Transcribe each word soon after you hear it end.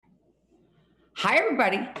Hi,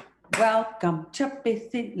 everybody. Welcome to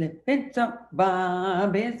Busy Living Sober.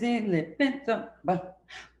 Busy Living Sober.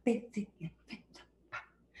 Busy Living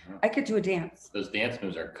Sober. I could do a dance. Those dance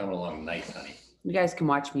moves are coming along nice, honey. You guys can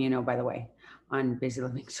watch me, by the way, on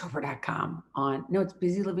busylivingsober.com. It's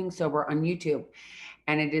Busy Living Sober on YouTube.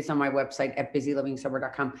 And it is on my website at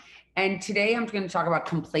busylivingsober.com. And today I'm going to talk about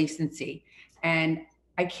complacency. And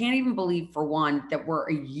I can't even believe, for one, that we're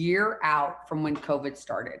a year out from when COVID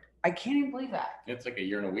started. I can't even believe that. It's like a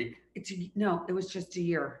year and a week. No, it was just a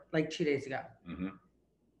year, like 2 days ago. Mm-hmm.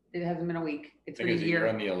 It hasn't been a week. It's been a year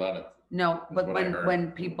on the 11th. No, but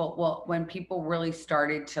when people really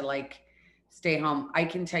started to like stay home, I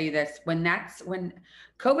can tell you this: when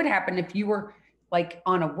COVID happened, if you were like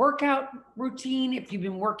on a workout routine, if you've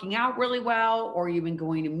been working out really well, or you've been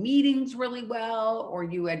going to meetings really well, or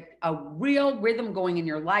you had a real rhythm going in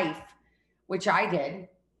your life, which I did.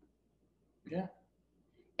 Yeah.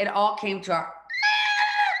 It all came to our...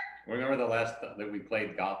 Remember the last that we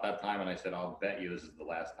played golf that time, and I said, "I'll bet you this is the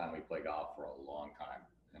last time we play golf for a long time."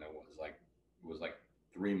 And it was like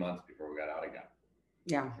 3 months before we got out again.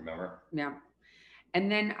 Yeah. Remember? Yeah.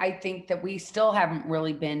 And then I think that we still haven't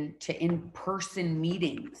really been to in-person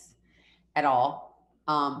meetings at all.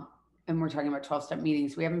 And we're talking about 12-step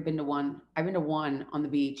meetings. We haven't been to one. I've been to one on the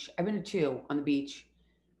beach. I've been to two on the beach.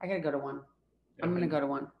 I got to go to one. I'm going to go to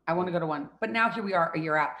one. I want to go to one. But now here we are a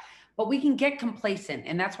year out. But we can get complacent.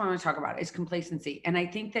 And that's what I'm going to talk about is complacency. And I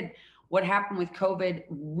think that what happened with COVID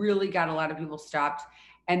really got a lot of people stopped.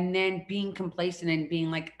 And then being complacent and being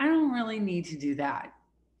like, I don't really need to do that.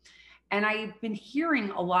 And I've been hearing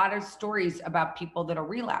a lot of stories about people that are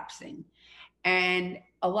relapsing and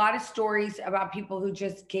a lot of stories about people who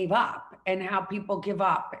just gave up and how people give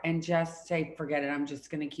up and just say, forget it. I'm just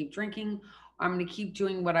going to keep drinking. I'm going to keep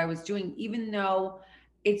doing what I was doing, even though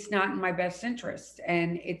it's not in my best interest.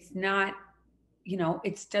 And it's not,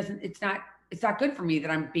 it's not good for me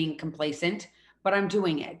that I'm being complacent, but I'm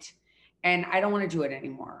doing it and I don't want to do it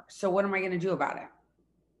anymore. So what am I going to do about it?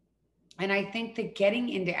 And I think that getting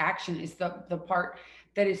into action is the part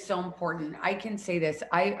that is so important. I can say this.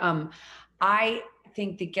 I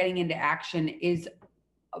think that getting into action is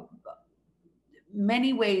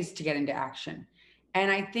many ways to get into action. And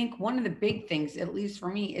I think one of the big things, at least for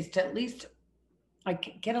me, is to at least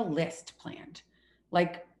like get a list planned.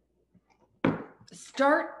 Like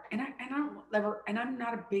start, and I'm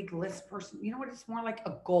not a big list person. You know what? It's more like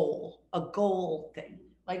a goal thing.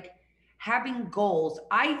 Like having goals,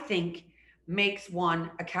 I think, makes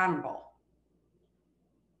one accountable.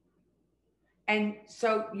 And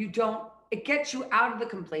so it gets you out of the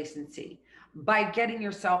complacency by getting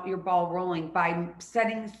your ball rolling, by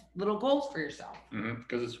setting little goals for yourself.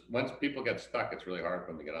 Because once people get stuck, it's really hard for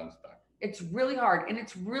them to get unstuck. It's really hard. And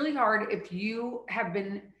it's really hard if you have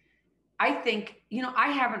been, I think, I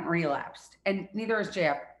haven't relapsed and neither has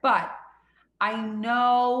JF, but I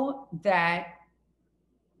know that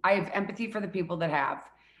I have empathy for the people that have.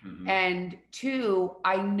 Mm-hmm. And two,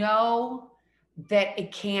 I know that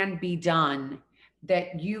it can be done,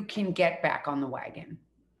 that you can get back on the wagon.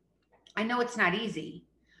 I know it's not easy,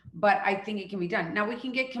 but I think it can be done. Now we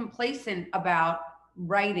can get complacent about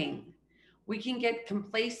writing. We can get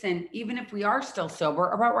complacent, even if we are still sober,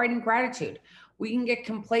 about writing gratitude. We can get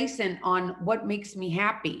complacent on what makes me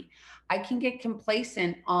happy. I can get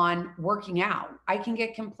complacent on working out. I can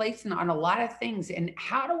get complacent on a lot of things. And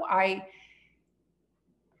how do I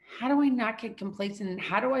not get complacent? And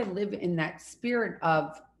how do I live in that spirit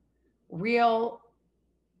of real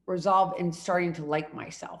resolve and starting to like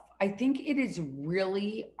myself? I think it is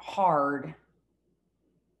really hard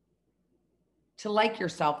to like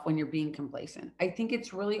yourself when you're being complacent. I think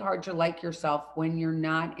it's really hard to like yourself when you're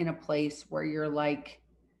not in a place where you're like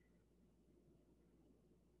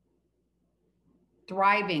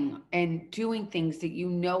thriving and doing things that you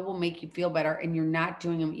know will make you feel better, and you're not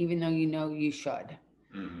doing them even though you know you should.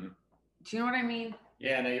 Mm-hmm. Do you know what I mean?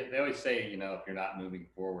 Yeah, and they always say, if you're not moving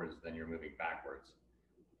forwards, then you're moving backwards.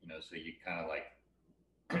 So you kind of like,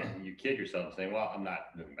 you kid yourself and say, well, I'm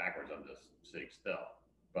not moving backwards, I'm just sitting still.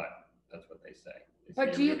 But that's what they say.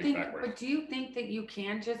 But do you think that you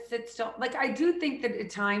can just sit still? Like, I do think that at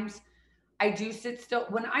times I do sit still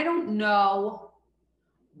when I don't know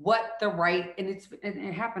what the right, and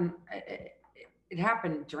it happened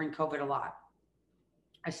during COVID a lot,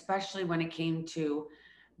 especially when it came to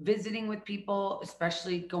visiting with people,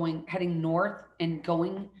 especially heading north and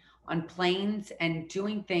going on planes and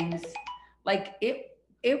doing things like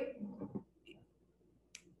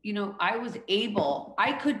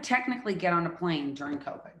I could technically get on a plane during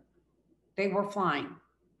COVID. They were flying.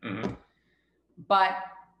 Mm-hmm. But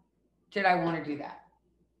did I want to do that?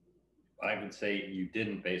 I would say you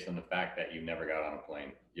didn't based on the fact that you never got on a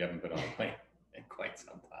plane. You haven't been on a plane in quite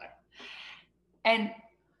some time. And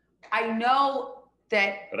I know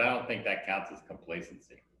that, But I don't think that counts as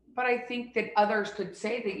complacency. but I think that others could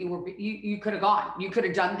say that you could have gone, you could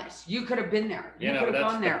have done this, you could have been there, you could have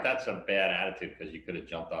gone there. That's a bad attitude because you could have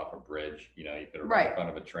jumped off a bridge. You could have run Right. in front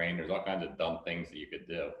of a train. There's all kinds of dumb things that you could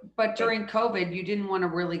do. But during COVID, you didn't want to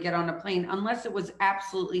really get on a plane unless it was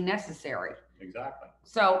absolutely necessary. Exactly.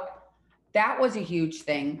 So that was a huge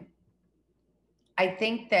thing. I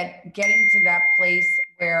think that getting to that place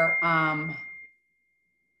where,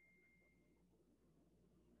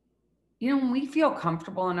 when we feel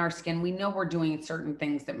comfortable in our skin, we know we're doing certain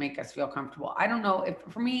things that make us feel comfortable. I don't know if,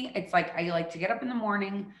 for me, it's like, I like to get up in the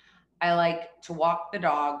morning. I like to walk the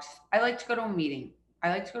dogs. I like to go to a meeting.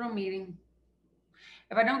 If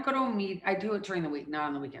I don't go to a meeting, I do it during the week, not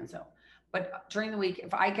on the weekends though. But during the week,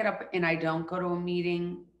 if I get up and I don't go to a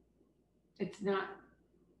meeting, it's not,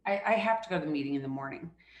 I have to go to the meeting in the morning.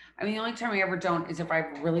 I mean, the only time I ever don't is if I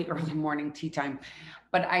have really early morning tea time,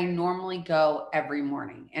 but I normally go every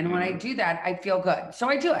morning. And when I do that, I feel good. So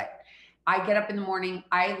I do it. I get up in the morning.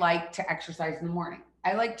 I like to exercise in the morning.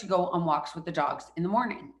 I like to go on walks with the dogs in the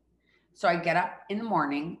morning. So I get up in the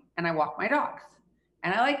morning and I walk my dogs.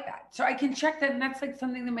 And I like that. So I can check that. And that's like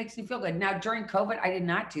something that makes me feel good. Now, during COVID, I did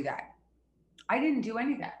not do that. I didn't do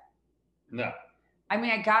any of that. No. I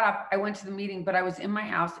mean, I got up, I went to the meeting, but I was in my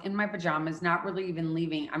house in my pajamas, not really even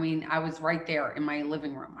leaving. I mean, I was right there in my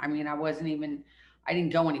living room. I mean, I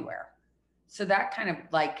didn't go anywhere. So that kind of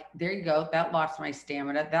like, there you go. That lost my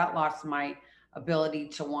stamina. That lost my ability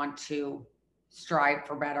to want to strive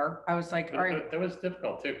for better. I was like, all right. That was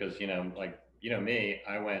difficult too. Cause me,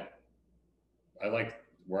 I like to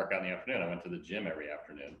work out in the afternoon. I went to the gym every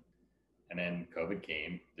afternoon and then COVID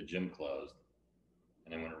came, the gym closed.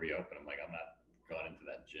 And then when it reopened, I'm like, I'm not going into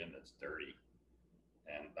that gym that's dirty.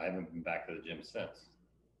 And I haven't been back to the gym since.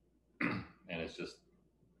 And it's just,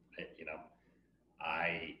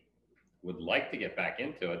 I would like to get back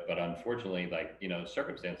into it, but unfortunately,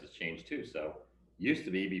 circumstances change too. So used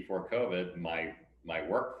to be before COVID, my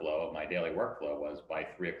workflow, my daily workflow was by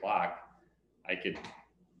 3:00,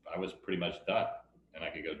 I was pretty much done and I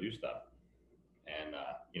could go do stuff. And,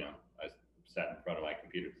 I sat in front of my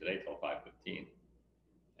computer today till 5:15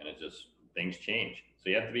 and things change. So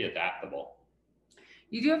you have to be adaptable.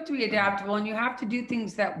 You do have to be adaptable and you have to do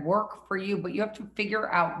things that work for you, but you have to figure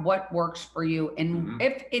out what works for you. And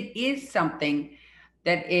if it is something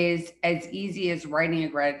that is as easy as writing a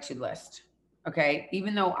gratitude list, okay,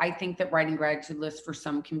 even though I think that writing gratitude lists for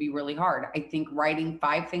some can be really hard. I think writing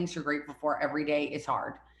 5 things you're grateful for every day is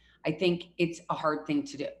hard. I think it's a hard thing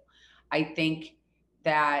to do. I think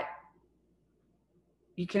that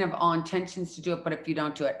you can have all intentions to do it, but if you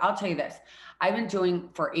don't do it, I'll tell you this. I've been doing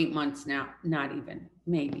for 8 months now, not even,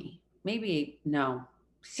 maybe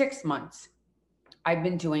 6 months. I've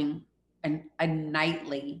been doing a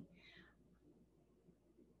nightly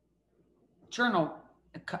journal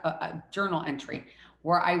entry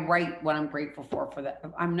where I write what I'm grateful for that.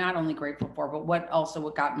 I'm not only grateful for, but what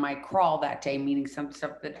got my crawl that day, meaning some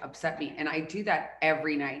stuff that upset me. And I do that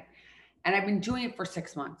every night. And I've been doing it for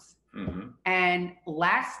 6 months. And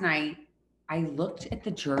last night I looked at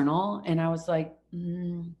the journal and I was like,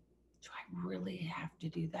 do I really have to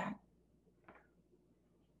do that?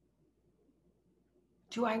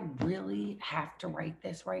 Do I really have to write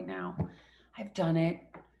this right now? I've done it.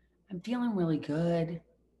 I'm feeling really good.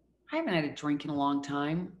 I haven't had a drink in a long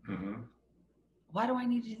time. Why do I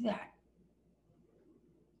need to do that?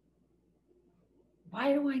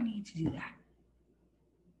 Why do I need to do that?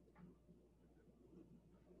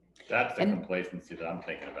 That's the complacency that I'm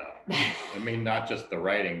thinking about. I mean, not just the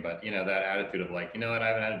writing, but that attitude of like, you know what, I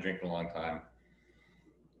haven't had a drink in a long time.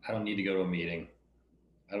 I don't need to go to a meeting.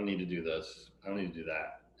 I don't need to do this. I don't need to do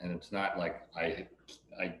that. And it's not like I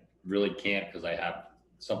really can't because I have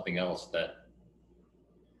something else that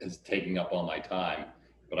is taking up all my time.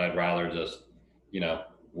 But I'd rather just,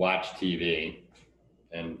 watch TV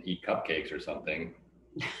and eat cupcakes or something,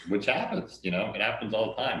 which happens, it happens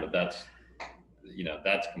all the time, but that's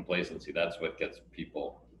complacency. That's what gets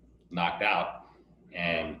people knocked out.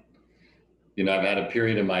 And, I've had a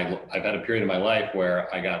period in my life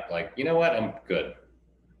where I got like, you know what, I'm good.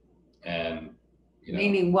 And,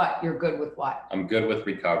 meaning what? You're good with what? I'm good with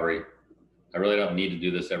recovery. I really don't need to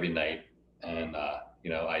do this every night. And,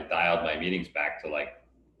 I dialed my meetings back to like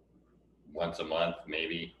once a month,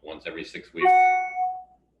 maybe once every 6 weeks.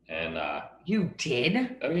 And, you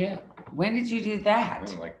did? Oh yeah. When did you do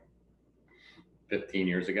that? Like 15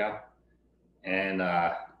 years ago. And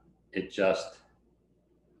it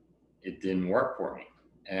didn't work for me.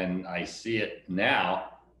 And I see it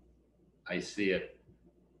now. I see it,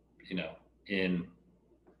 in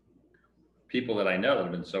people that I know that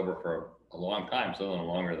have been sober for a long time, some of them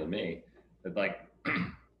longer than me, that like,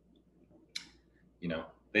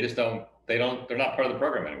 they just they're not part of the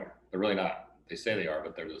program anymore. They're really not. They say they are,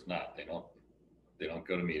 but they're just not. They don't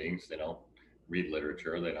go to meetings. They don't read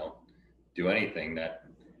literature. They don't do anything that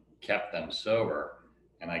kept them sober.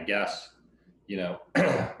 And I guess,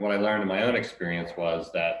 what I learned in my own experience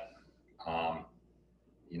was that,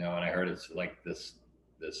 and I heard it's like this,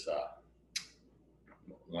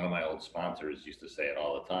 one of my old sponsors used to say it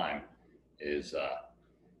all the time is,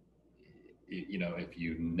 if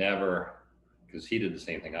you never, because he did the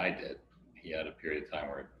same thing I did. He had a period of time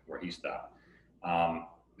where he stopped.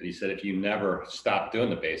 But he said, if you never stop doing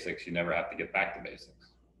the basics, you never have to get back to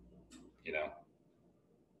basics,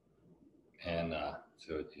 And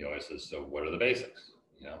so he always says, so what are the basics?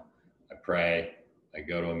 I pray, I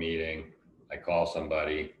go to a meeting, I call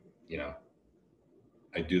somebody,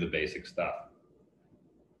 I do the basic stuff.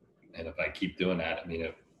 And if I keep doing that,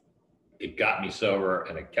 it got me sober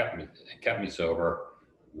and it kept me sober.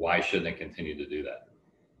 Why shouldn't it continue to do that?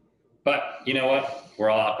 But you know what? We're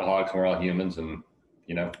all alcoholics and we're all humans, and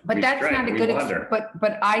but that's not a good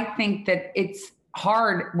but I think that it's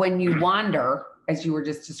hard when you wander, as you were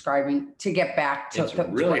just describing, to get back to it's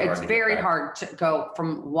really it's very hard to go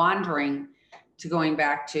from wandering to going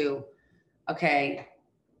back to, okay,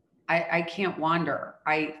 I can't wander.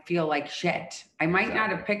 I feel like shit. I might not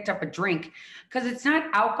have picked up a drink, because it's not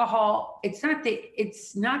alcohol. It's not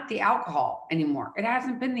the alcohol anymore. It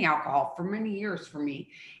hasn't been the alcohol for many years for me.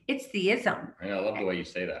 It's the ism. I love the way you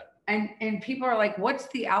say that. And people are like, what's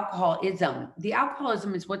the alcoholism? The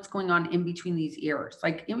alcoholism is what's going on in between these ears.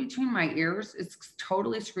 Like in between my ears, it's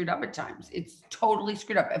totally screwed up at times. It's totally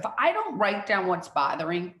screwed up. If I don't write down what's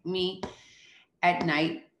bothering me at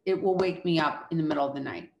night, it will wake me up in the middle of the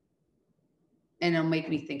night. And it'll make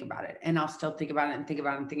me think about it. And I'll still think about it and think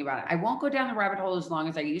about it and think about it. I won't go down the rabbit hole as long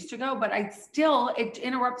as I used to go, but it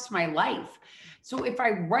interrupts my life. So if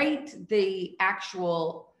I write the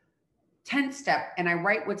actual 10th step and I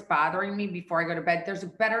write what's bothering me before I go to bed, there's a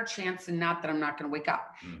better chance than not that I'm not going to wake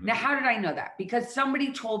up. Mm-hmm. Now, how did I know that? Because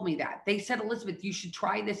somebody told me that. They said, Elizabeth, you should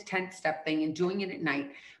try this 10th step thing and doing it at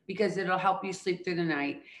night, because it'll help you sleep through the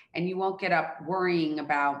night and you won't get up worrying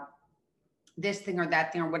about this thing or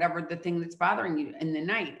that thing or whatever the thing that's bothering you in the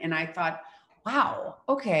night. And I thought, wow,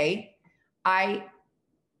 okay, I'm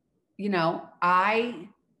going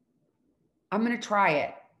to try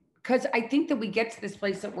it. Because I think that we get to this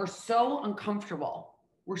place that we're so uncomfortable.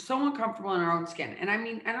 We're so uncomfortable in our own skin. And I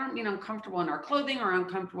don't mean uncomfortable in our clothing or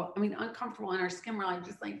uncomfortable in our skin. We're like,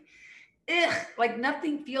 just like, ugh, like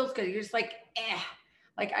nothing feels good. You're just like, eh.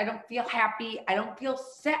 Like, I don't feel happy. I don't feel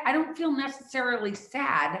sad. I don't feel necessarily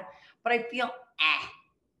sad, but I feel,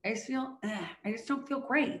 I just don't feel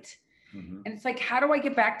great. Mm-hmm. And it's like, how do I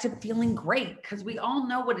get back to feeling great? Because we all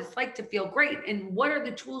know what it's like to feel great. And what are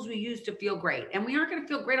the tools we use to feel great? And we aren't going to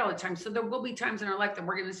feel great all the time. So there will be times in our life that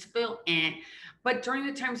we're going to feel But during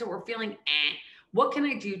the times that we're feeling what can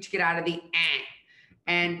I do to get out of the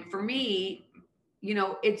And for me,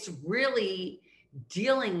 it's really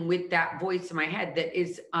dealing with that voice in my head that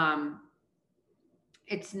is,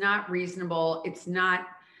 it's not reasonable. It's not,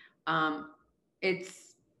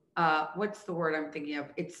 what's the word I'm thinking of?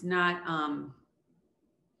 It's not,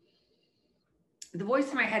 the voice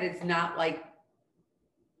in my head is not like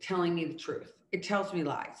telling me the truth. It tells me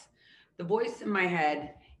lies. The voice in my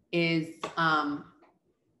head is, the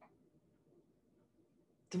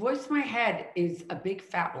voice in my head is a big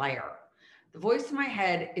fat liar. The voice in my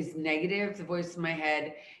head is negative. The voice in my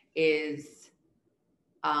head is,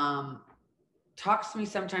 talks to me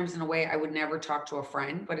sometimes in a way I would never talk to a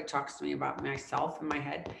friend, but it talks to me about myself in my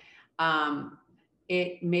head.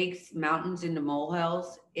 It makes mountains into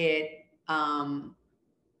molehills.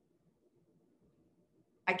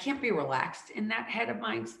 I can't be relaxed in that head of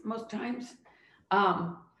mine most times.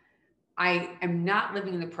 I am not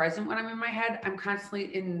living in the present when I'm in my head. I'm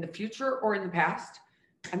constantly in the future or in the past.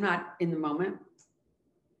 I'm not in the moment.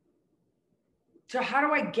 So how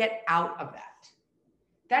do I get out of that?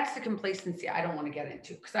 That's the complacency I don't want to get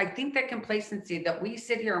into, because I think that complacency that we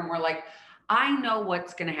sit here and we're like, I know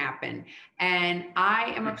what's going to happen. And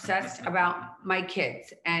I am obsessed about my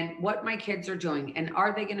kids and what my kids are doing. And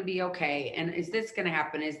are they going to be okay? And is this going to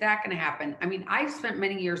happen? Is that going to happen? I mean, I've spent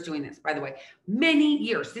many years doing this, by the way, many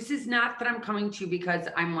years. This is not that I'm coming to because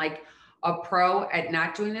I'm like a pro at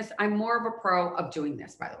not doing this. I'm more of a pro of doing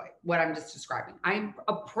this, by the way, what I'm just describing. I'm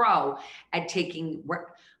a pro at taking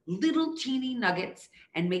little teeny nuggets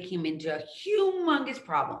and making them into humongous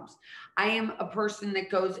problems. I am a person that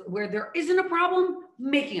goes where there isn't a problem,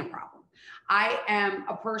 making a problem. I am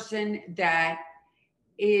a person that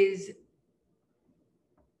is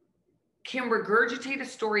can regurgitate a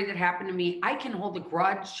story that happened to me. I can hold a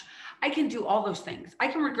grudge. I can do all those things. I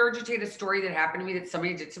can regurgitate a story that happened to me that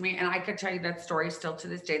somebody did to me. And I could tell you that story still to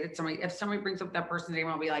this day that if somebody brings up that person's name,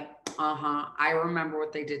 I'll be like, I remember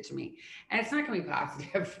what they did to me. And it's not going to be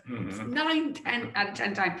positive. It's 9, 10 out of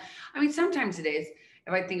 10 times. I mean, sometimes it is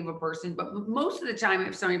if I think of a person, but most of the time,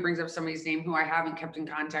 if somebody brings up somebody's name who I haven't kept in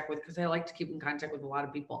contact with, because I like to keep in contact with a lot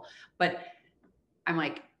of people, but I'm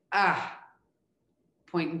like,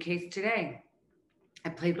 point in case today. I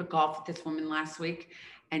played with golf with this woman last week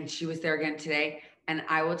and she was there again today. And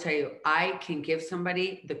I will tell you, I can give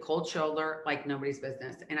somebody the cold shoulder like nobody's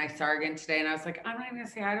business. And I saw her again today and I was like, I'm not even gonna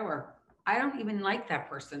say hi to her. I don't even like that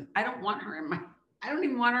person. I don't want her in my, I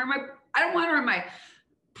don't want her in my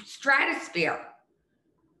stratosphere.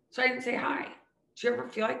 So I didn't say hi. Do you ever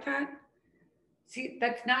feel like that? See,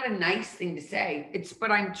 that's not a nice thing to say.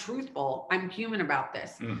 But I'm truthful. I'm human about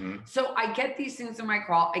this. So I get these things in my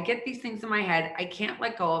crawl. I get these things in my head. I can't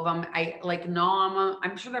let go of them.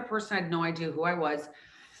 I'm sure that person had no idea who I was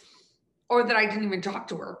or that I didn't even talk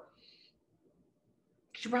to her.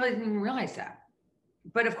 She probably didn't even realize that.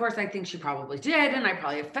 But of course, I think she probably did. And I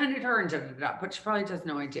probably offended her and but she probably has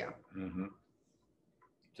no idea.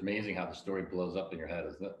 It's amazing how the story blows up in your head,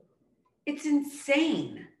 isn't it? It's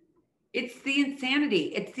insane. It's the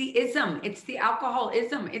insanity. It's the ism. It's the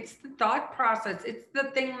alcoholism. It's the thought process. It's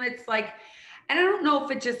the thing that's like, and I don't know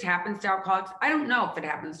if it just happens to alcoholics. I don't know if it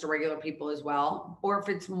happens to regular people as well, or if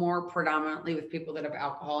it's more predominantly with people that have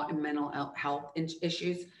alcohol and mental health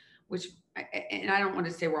issues, which, and I don't want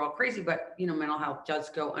to say we're all crazy, but mental health does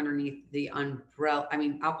go underneath the umbrella. I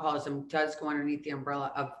mean, alcoholism does go underneath the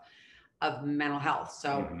umbrella of mental health.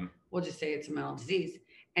 So we'll just say it's a mental disease.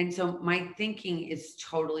 And so my thinking is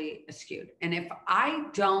totally askewed. And if I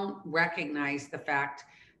don't recognize the fact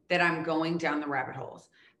that I'm going down the rabbit holes,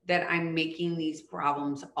 that I'm making these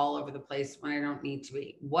problems all over the place when I don't need to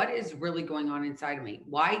be, what is really going on inside of me?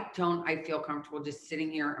 Why don't I feel comfortable just sitting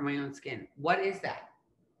here in my own skin? What is that?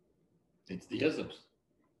 It's the isms.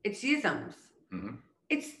 It's the isms.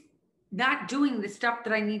 It's not doing the stuff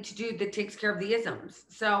that I need to do that takes care of the isms.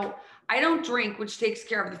 So I don't drink, which takes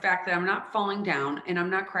care of the fact that I'm not falling down and I'm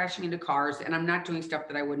not crashing into cars and I'm not doing stuff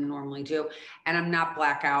that I wouldn't normally do. And I'm not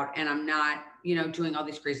blackout and I'm not, doing all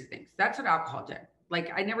these crazy things. That's what alcohol did.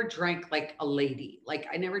 Like I never drank like a lady. Like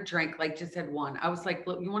I never drank, like just had one. I was like,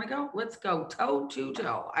 look, you want to go? Let's go toe to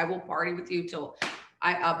toe. I will party with you till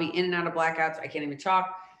I'll be in and out of blackouts. I can't even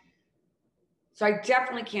talk. So I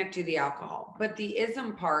definitely can't do the alcohol, but the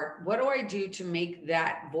ism part, what do I do to make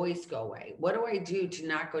that voice go away? What do I do to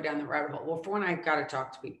not go down the rabbit hole? Well, for one, I've got to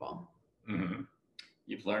talk to people.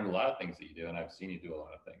 You've learned a lot of things that you do, and I've seen you do a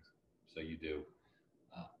lot of things. So you do,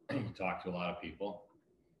 you talk to a lot of people,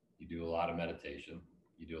 you do a lot of meditation,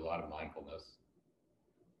 you do a lot of mindfulness,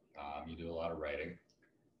 you do a lot of writing,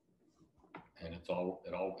 and it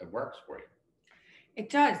works for you. It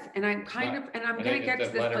does. And I'm going to get to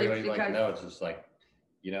this place because no, it's just like,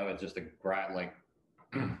 it's just it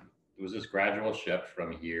was this gradual shift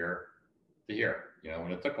from here to here,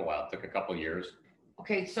 and it took a while. It took a couple of years.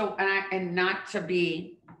 Okay. So, and not to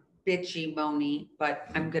be bitchy moany, but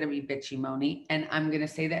I'm going to be bitchy moany and I'm going to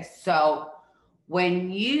say this. So when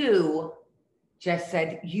you just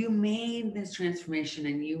said you made this transformation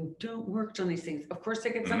and you worked on these things, of course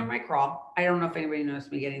it gets under my crawl. I don't know if anybody knows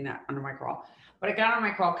me getting that under my crawl. But I got on my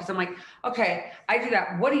crawl because I'm like, okay, I do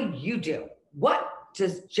that. What do you do? What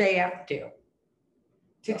does JF do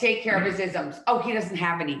to take care of his isms? Oh, he doesn't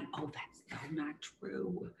have any. Oh, that's so not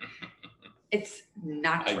true. It's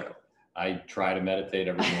not true. I try to meditate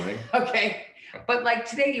every morning. Okay. But like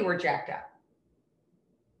today you were jacked up.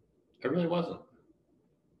 I really wasn't.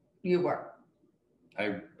 You were.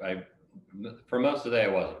 I for most of the day I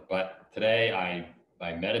wasn't. But today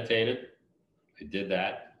I meditated. I did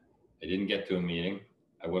that. I didn't get to a meeting.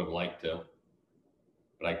 I would have liked to,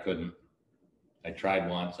 but I couldn't. I tried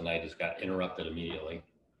once and I just got interrupted immediately.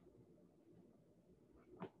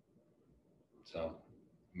 So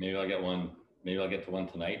maybe I'll get one. Maybe I'll get to one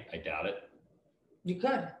tonight. I doubt it. You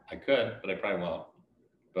could. I could, but I probably won't.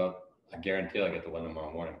 But I guarantee I'll get to one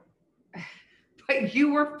tomorrow morning. But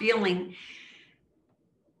you were feeling,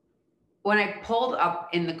 when I pulled up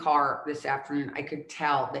in the car this afternoon, I could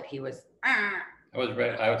tell that he was, I was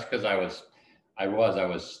ready. I was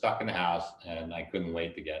stuck in the house and I couldn't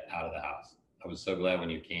wait to get out of the house. I was so glad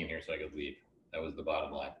when you came here so I could leave. That was the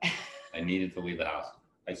bottom line. I needed to leave the house.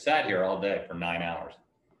 I sat here all day for 9 hours.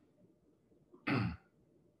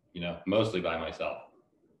 mostly by myself,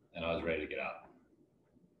 and I was ready to get out.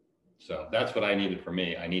 So that's what I needed for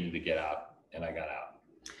me. I needed to get out, and I got out.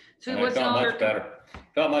 So And it I was felt no much longer, better.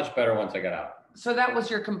 Felt much better once I got out. so that was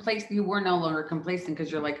your complacent. You were no longer complacent because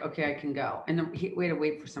you're like, okay, I can go. And then we had to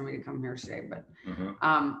wait for somebody to come here today, but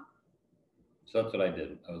So that's what I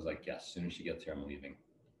did. I was like, yes, as soon as she gets here, I'm leaving.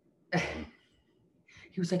 And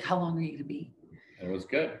he was like, how long are you gonna be? it was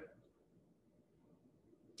good.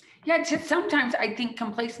 Yeah, just sometimes I think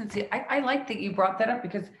complacency, I like that you brought that up,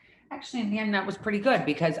 because actually in the end that was pretty good,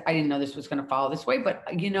 because I didn't know this was going to follow this way. But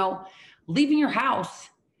leaving your house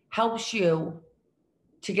helps you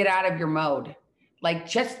to get out of your mode, like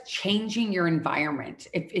just changing your environment.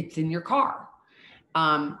 If it's in your car,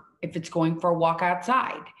 if it's going for a walk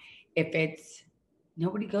outside, if it's,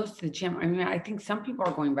 nobody goes to the gym. I mean, I think some people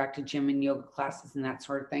are going back to gym and yoga classes and that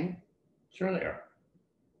sort of thing. Sure they are.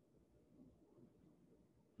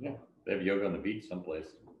 Yeah, they have yoga on the beach someplace.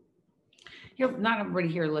 Not everybody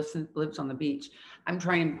here lives on the beach. I'm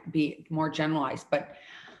trying to be more generalized, but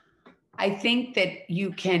I think that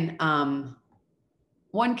you can,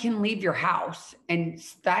 one can leave your house, and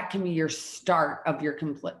that can be your start of your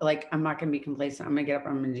like, I'm not going to be complacent. I'm going to get up.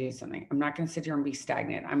 I'm going to do something. I'm not going to sit here and be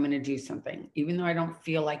stagnant. I'm going to do something, even though I don't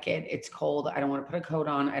feel like it. It's cold. I don't want to put a coat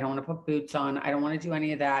on. I don't want to put boots on. I don't want to do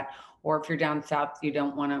any of that. Or if you're down south, you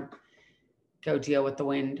don't want to go deal with the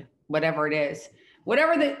wind, whatever it is.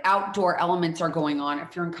 Whatever the outdoor elements are going on.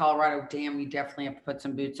 If you're in Colorado, damn, you definitely have to put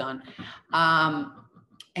some boots on,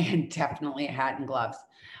 and definitely a hat and gloves.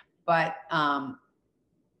 But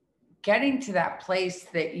getting to that place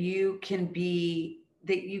that you can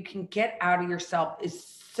get out of yourself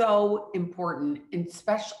is so important, and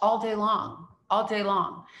especially all day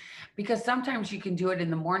long, because sometimes you can do it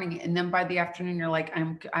in the morning, and then by the afternoon you're like,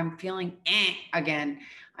 I'm feeling again.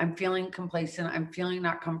 I'm feeling complacent. I'm feeling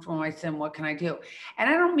not comfortable in my sin. What can I do? And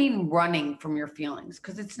I don't mean running from your feelings,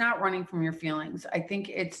 because it's not running from your feelings. I think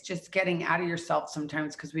it's just getting out of yourself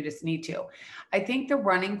sometimes, because we just need to. I think the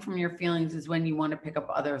running from your feelings is when you want to pick up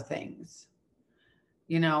other things,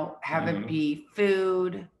 have it be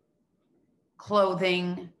food,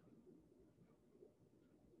 clothing,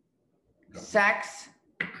 sex,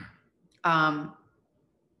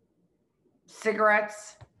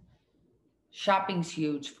 cigarettes. Shopping's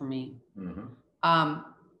huge for me. So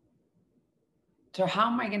how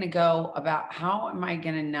am I going to go about, how am I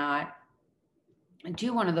going to not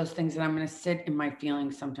do one of those things that I'm going to sit in my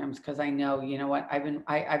feelings sometimes? Because I know, what,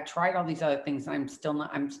 I've tried all these other things, and I'm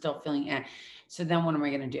still feeling So then what am I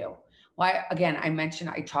going to do? Well, again, I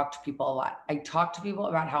mentioned I talk to people a lot. I talk to people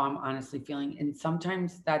about how I'm honestly feeling. And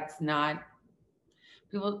sometimes that's not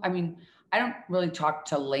people. I mean, I don't really talk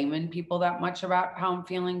to layman people that much about how I'm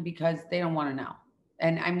feeling, because they don't want to know.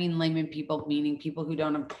 And I mean layman people, meaning people who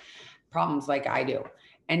don't have problems like I do,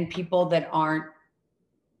 and people that aren't,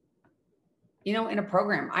 in a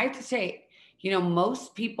program. I have to say,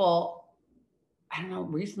 most people, I don't know,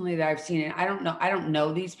 recently that I've seen it, I don't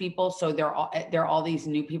know these people. So they're all these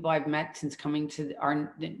new people I've met since coming to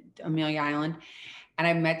our Amelia Island. And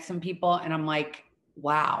I met some people, and I'm like,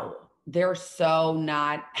 wow, they're so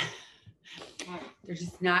not, they're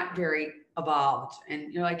just not very evolved.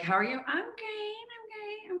 And you're like, how are you? I'm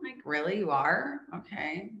okay. I'm like, really? You are?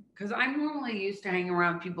 Okay. Because I'm normally used to hanging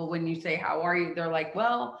around people, when you say, how are you? They're like,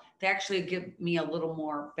 well, they actually give me a little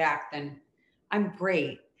more back than I'm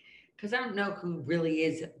great. Because I don't know who really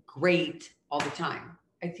is great all the time.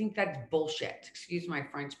 I think that's bullshit. Excuse my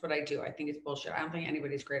French, but I do. I think it's bullshit. I don't think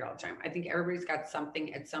anybody's great all the time. I think everybody's got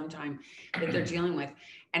something at some time that they're dealing with.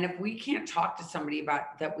 And if we can't talk to somebody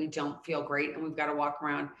about that, we don't feel great, and we've got to walk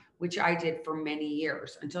around, which I did for many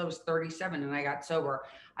years until I was 37 and I got sober.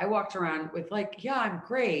 I walked around with like, yeah, I'm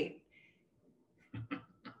great.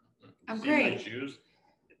 I'm great. My shoes?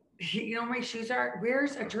 My shoes are,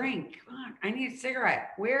 where's a drink? Fuck, I need a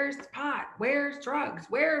cigarette. Where's pot? Where's drugs?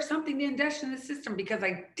 Where's something to ingest in the system? Because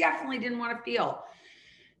I definitely didn't want to feel.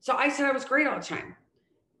 So I said I was great all the time.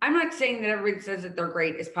 I'm not saying that everybody says that they're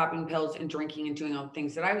great is popping pills and drinking and doing all the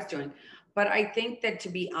things that I was doing. But I think that to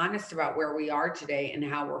be honest about where we are today and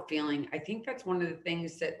how we're feeling, I think that's one of the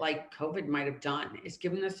things that like COVID might have done, is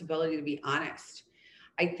giving us the ability to be honest.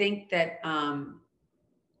 I think that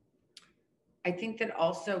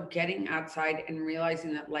also getting outside and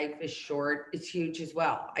realizing that life is short is huge as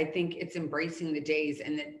well. I think it's embracing the days,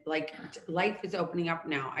 and that like life is opening up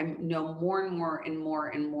now. I know more and more and more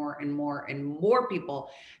and more and more and more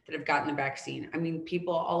people that have gotten the vaccine. I mean,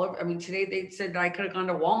 people all over. I mean, today they said that I could have gone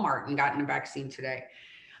to Walmart and gotten a vaccine today.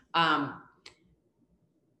 But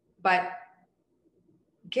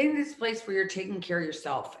getting to this place where you're taking care of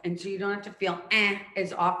yourself. And so you don't have to feel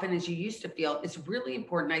as often as you used to feel is really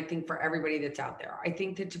important, I think, for everybody that's out there. I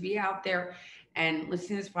think that to be out there and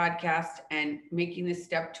listening to this podcast and making this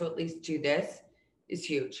step to at least do this is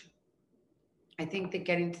huge. I think that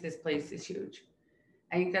getting to this place is huge.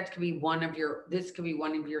 I think that could be this could be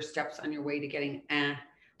one of your steps on your way to getting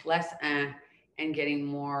less and getting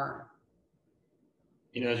more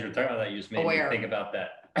As you're talking about that, you just made aware. me think about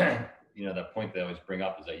that. That point they always bring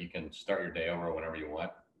up is that you can start your day over whenever you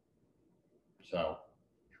want. So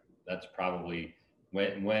that's probably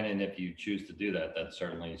when and if you choose to do that, that's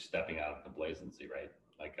certainly stepping out of complacency, right?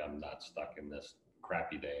 Like I'm not stuck in this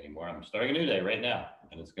crappy day anymore. I'm starting a new day right now,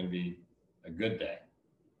 and it's going to be a good day.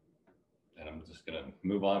 And I'm just going to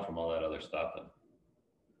move on from all that other stuff and,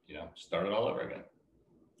 start it all over again.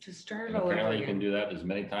 Just start it And all over apparently again. you can do that as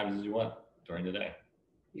many times as you want during the day.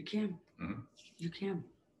 You can. Mhm. You can.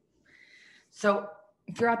 So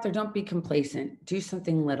if you're out there, don't be complacent. Do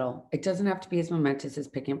something little. It doesn't have to be as momentous as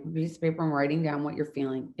picking up a piece of paper and writing down what you're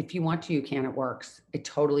feeling. If you want to, you can. It works. It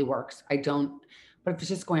totally works. I don't. But if it's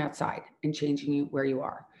just going outside and changing you where you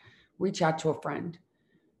are, reach out to a friend.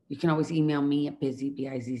 You can always email me at bizzy,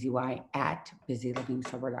 at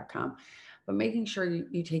busylivingsober.com. But making sure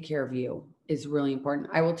you take care of you is really important.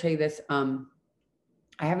 I will tell you this. I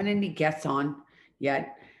haven't any guests on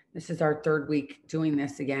yet. This is our third week doing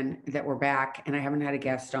this again that we're back, and I haven't had a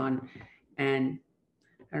guest on. And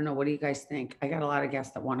I don't know, what do you guys think? I got a lot of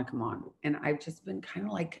guests that want to come on, and I've just been kind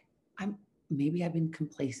of like, I've been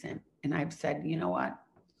complacent, and I've said, you know what?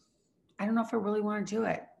 I don't know if I really want to do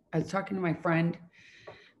it. I was talking to my friend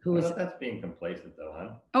who was. That's being complacent, though,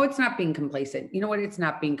 huh? Oh, it's not being complacent. You know what? It's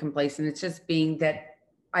not being complacent. It's just being that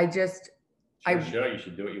I just. Sure, you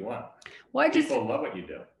should do what you want. Well, People love what you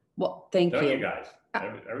do. Well, thank Don't you. you guys?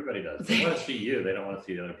 Everybody does. They want to see you. They don't want to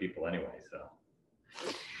see the other people anyway.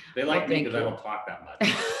 So they like me because I don't talk that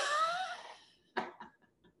much.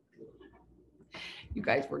 You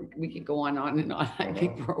guys, we could go on and on. I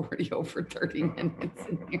think we're already over 30 minutes,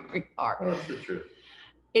 and here we are. Well, that's the truth.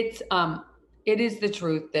 It is the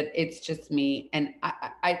truth that it's just me. And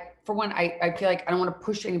I for one, I feel like I don't want to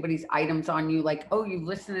push anybody's items on you. Like, oh, you've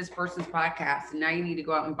listened to this person's podcast and now you need to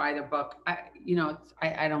go out and buy their book.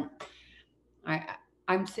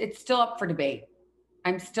 It's still up for debate.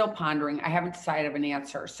 I'm still pondering. I haven't decided of an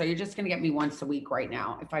answer. So you're just going to get me once a week right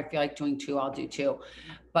now. If I feel like doing 2, I'll do 2.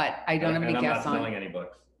 But I don't have any guests on. I'm not selling any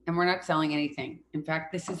books. And we're not selling anything. In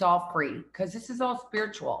fact, this is all free because this is all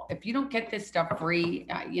spiritual. If you don't get this stuff free,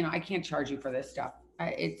 I can't charge you for this stuff.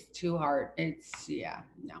 It's too hard.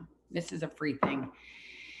 This is a free thing.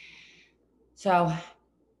 So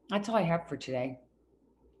that's all I have for today.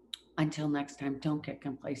 Until next time, don't get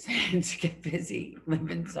complacent, get busy,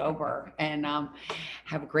 living sober, and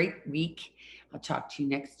have a great week. I'll talk to you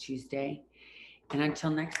next Tuesday. And until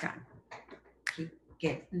next time, keep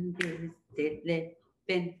getting busy,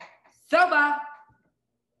 living sober.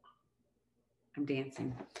 I'm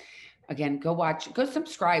dancing. Again, go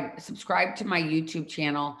subscribe to my YouTube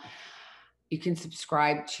channel. You can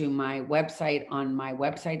subscribe to my website on my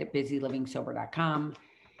website at busylivingsober.com.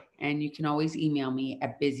 And you can always email me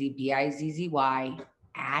at busy, BIZZY,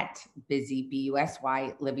 at busy,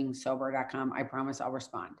 BUSY, livingsober.com. I promise I'll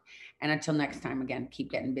respond. And until next time, again,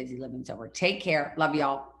 keep getting busy, living sober. Take care. Love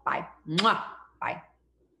y'all. Bye. Mwah. Bye.